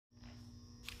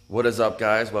What is up,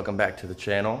 guys? Welcome back to the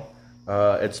channel.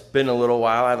 It's been a little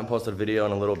while. I haven't posted a video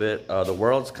in a little bit. The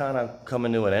world's kind of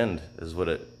coming to an end is what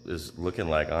it is looking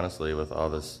like, honestly, with all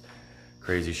this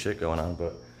crazy shit going on.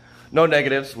 But no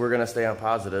negatives. We're going to stay on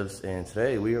positives. And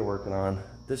today we are working on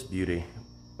this beauty.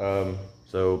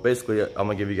 So basically, I'm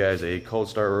going to give you guys a cold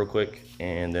start real quick,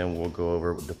 and then we'll go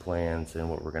over the plans and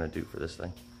what we're going to do for this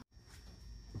thing.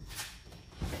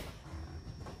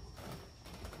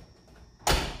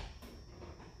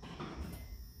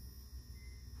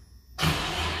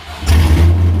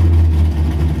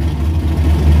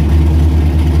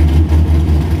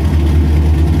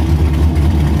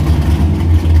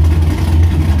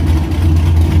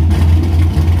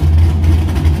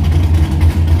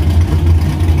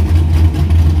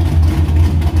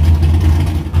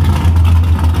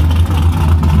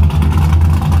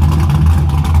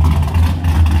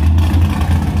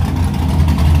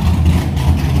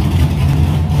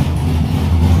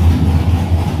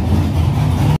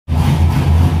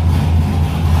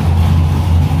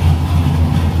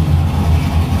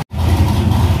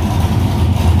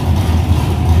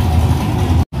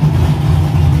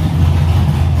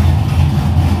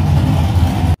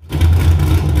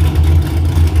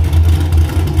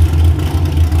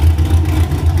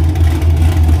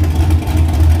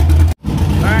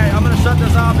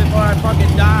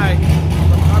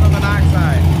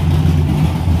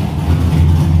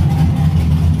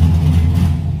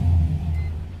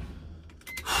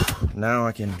 Now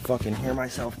I can fucking hear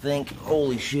myself think.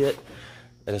 Holy shit.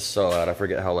 It is so loud. I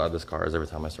forget how loud this car is every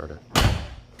time I start it.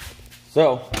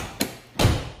 So,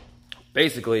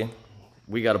 basically,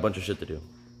 we got a bunch of shit to do.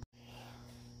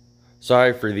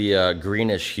 Sorry for the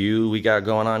greenish hue we got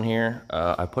going on here.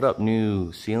 I put up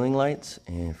new ceiling lights,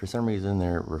 and for some reason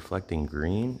they're reflecting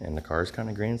green, and the car's kind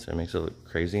of green, so it makes it look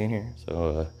crazy in here.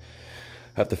 So,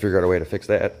 I have to figure out a way to fix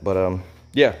that. But,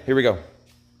 yeah, here we go.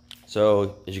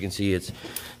 So, as you can see, it's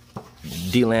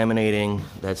delaminating.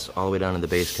 That's all the way down to the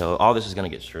base coat. All this is going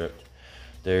to get stripped.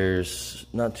 There's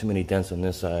not too many dents on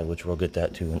this side, which we'll get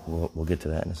that to. We'll get to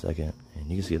that in a second. And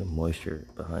you can see the moisture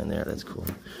behind there. That's cool.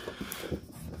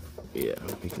 Yeah,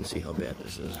 you can see how bad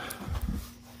this is.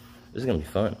 This is going to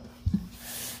be fun.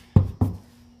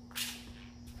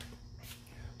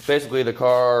 Basically, the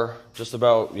car, just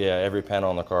about, yeah, every panel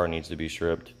on the car needs to be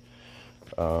stripped.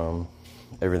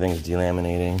 Everything's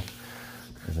delaminating.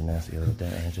 There's a nasty little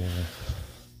dent right there.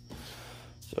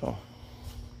 So,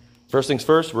 first things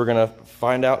first, we're gonna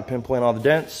find out and pinpoint all the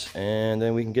dents, and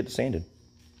then we can get it sanded.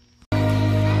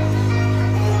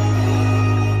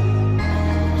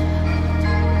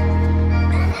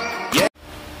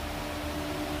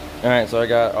 Alright, so I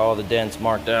got all the dents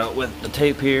marked out with the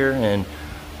tape here, and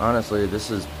honestly,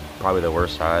 this is probably the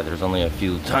worst side. There's only a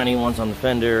few tiny ones on the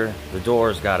fender. The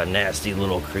door's got a nasty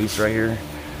little crease right here.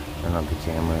 Turn on the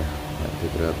camera.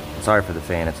 Pick it up. Sorry for the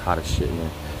fan, it's hot as shit in there.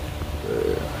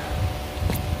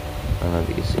 I don't know if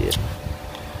you can see it.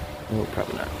 Oh,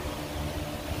 probably not.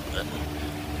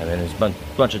 And then there's a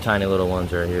bunch of tiny little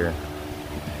ones right here.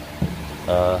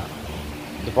 The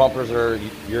bumpers are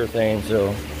urethane,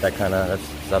 so that's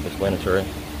self-explanatory.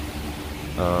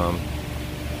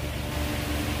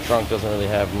 Trunk doesn't really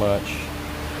have much.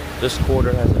 This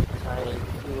quarter has a tiny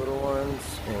few little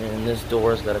ones, and this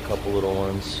door's got a couple little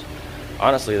ones.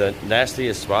 Honestly, the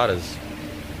nastiest spot is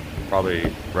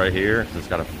probably right here, because it's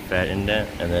got a fat indent,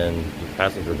 and then the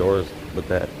passenger doors with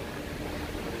that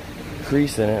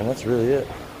crease in it, and that's really it.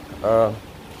 We're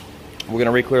gonna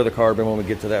re-clear the carbon when we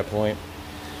get to that point,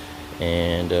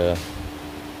 and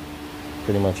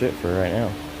pretty much it for right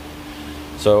now.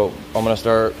 So I'm gonna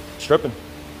start stripping,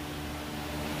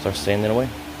 start sanding away.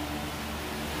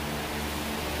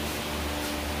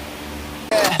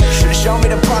 Show me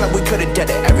the product, we could've did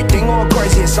it. Everything all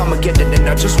crazy, it's I'ma get it. And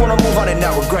I just wanna move on and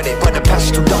not regret it. But the past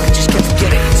is too dark, I just can't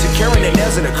forget it. Securing the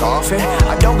nails in the coffin,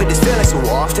 I don't get this feeling so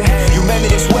often. You made me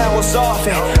this way, I was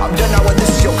often. I'm done now, and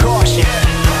this is your caution.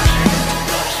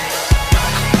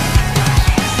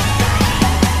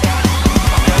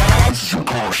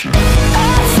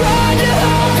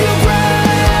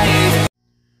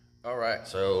 Alright,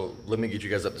 so let me get you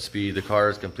guys up to speed. The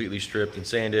car is completely stripped and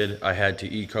sanded. I had to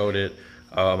e-coat it.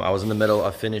 I was in the middle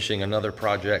of finishing another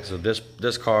project, so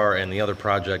this car and the other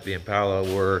project, the Impala,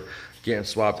 were getting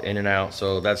swapped in and out,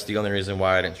 so that's the only reason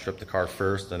why I didn't strip the car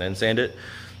first and then sand it.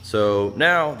 So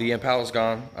now the Impala's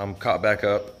gone, I'm caught back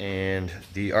up, and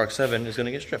the RX7 is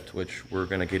gonna get stripped, which we're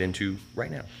gonna get into right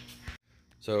now.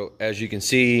 So as you can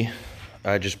see,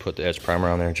 I just put the edge primer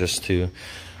on there just to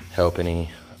help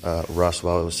any rust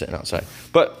while it was sitting outside.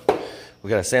 But We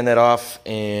gotta sand that off,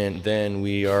 and then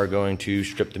we are going to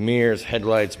strip the mirrors,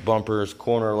 headlights, bumpers,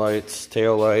 corner lights,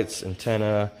 tail lights,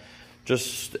 antenna,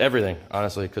 just everything,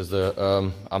 honestly, because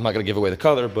I'm not gonna give away the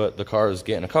color, but the car is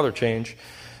getting a color change.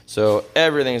 So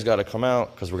everything's gotta come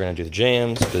out, because we're gonna do the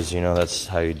jams, because you know that's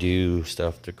how you do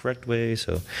stuff the correct way.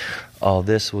 So all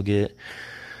this will get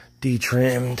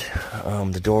de-trimmed.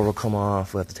 The door will come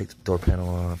off. We'll have to take the door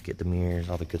panel off, get the mirrors,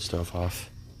 all the good stuff off.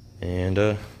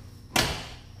 And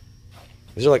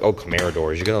these are like old Camaro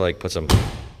doors. You gotta like put some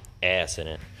ass in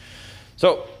it.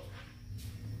 So,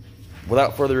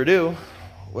 without further ado,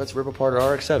 let's rip apart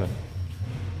our RX-7.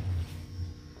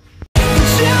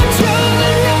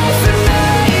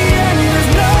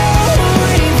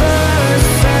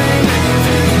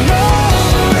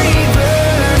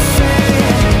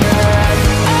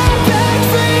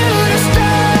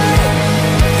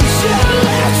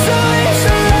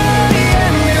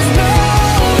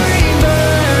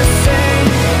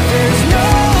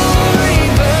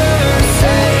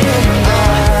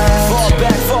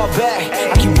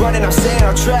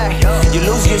 You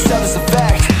lose yourself as a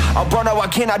fact. Oh bro, no, I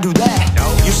cannot do that.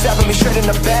 You stabbing me straight in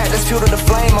the back. Let's fuel to the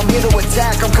flame, I'm here to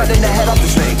attack. I'm cutting the head off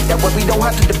the snake. That way we don't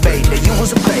have to debate that you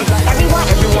was a fake.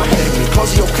 Everyone hated me.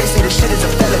 Close your case, say this shit is a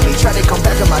felony. Try to come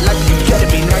back in my life, you getting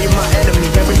me. Now you're my enemy,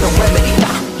 there is no remedy.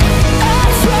 Nah. I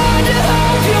tried to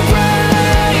help you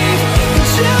brave, but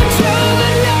you told the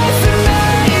life in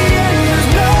me. And there's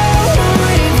no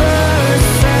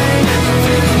reversing.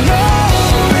 There's no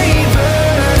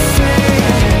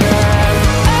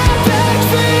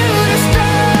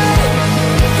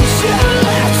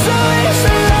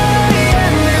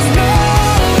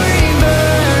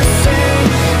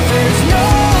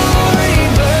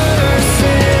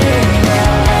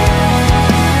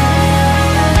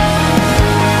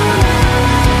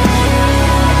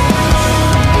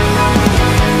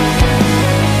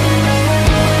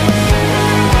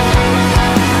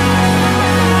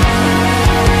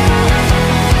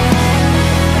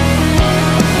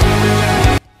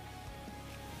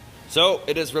So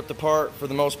it is ripped apart for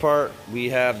the most part. We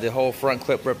have the whole front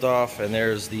clip ripped off, and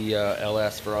there's the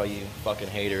LS for all you fucking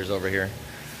haters over here.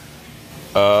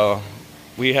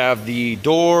 We have the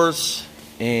doors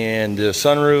and the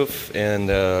sunroof and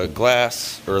the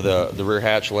glass, or the rear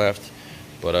hatch left.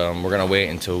 But we're gonna wait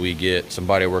until we get some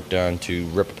body work done to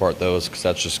rip apart those, because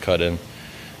that's just cut in.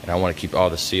 And I want to keep all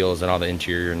the seals and all the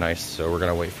interior nice, so we're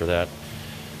gonna wait for that.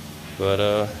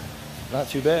 But not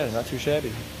too bad, not too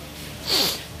shabby.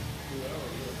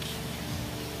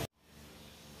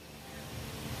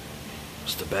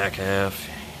 Just the back half.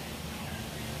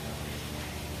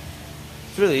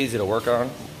 It's really easy to work on,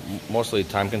 mostly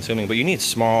time consuming, but you need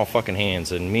small fucking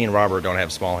hands, and me and Robert don't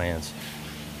have small hands.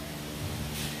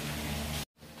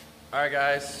 Alright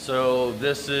guys, so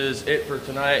this is it for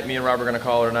tonight. Me and Robert are gonna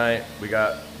call it a night. We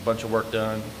got a bunch of work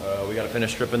done. We gotta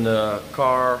finish stripping the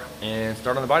car and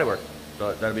start on the body work.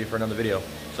 But that'll be for another video.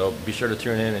 So be sure to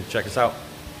tune in and check us out.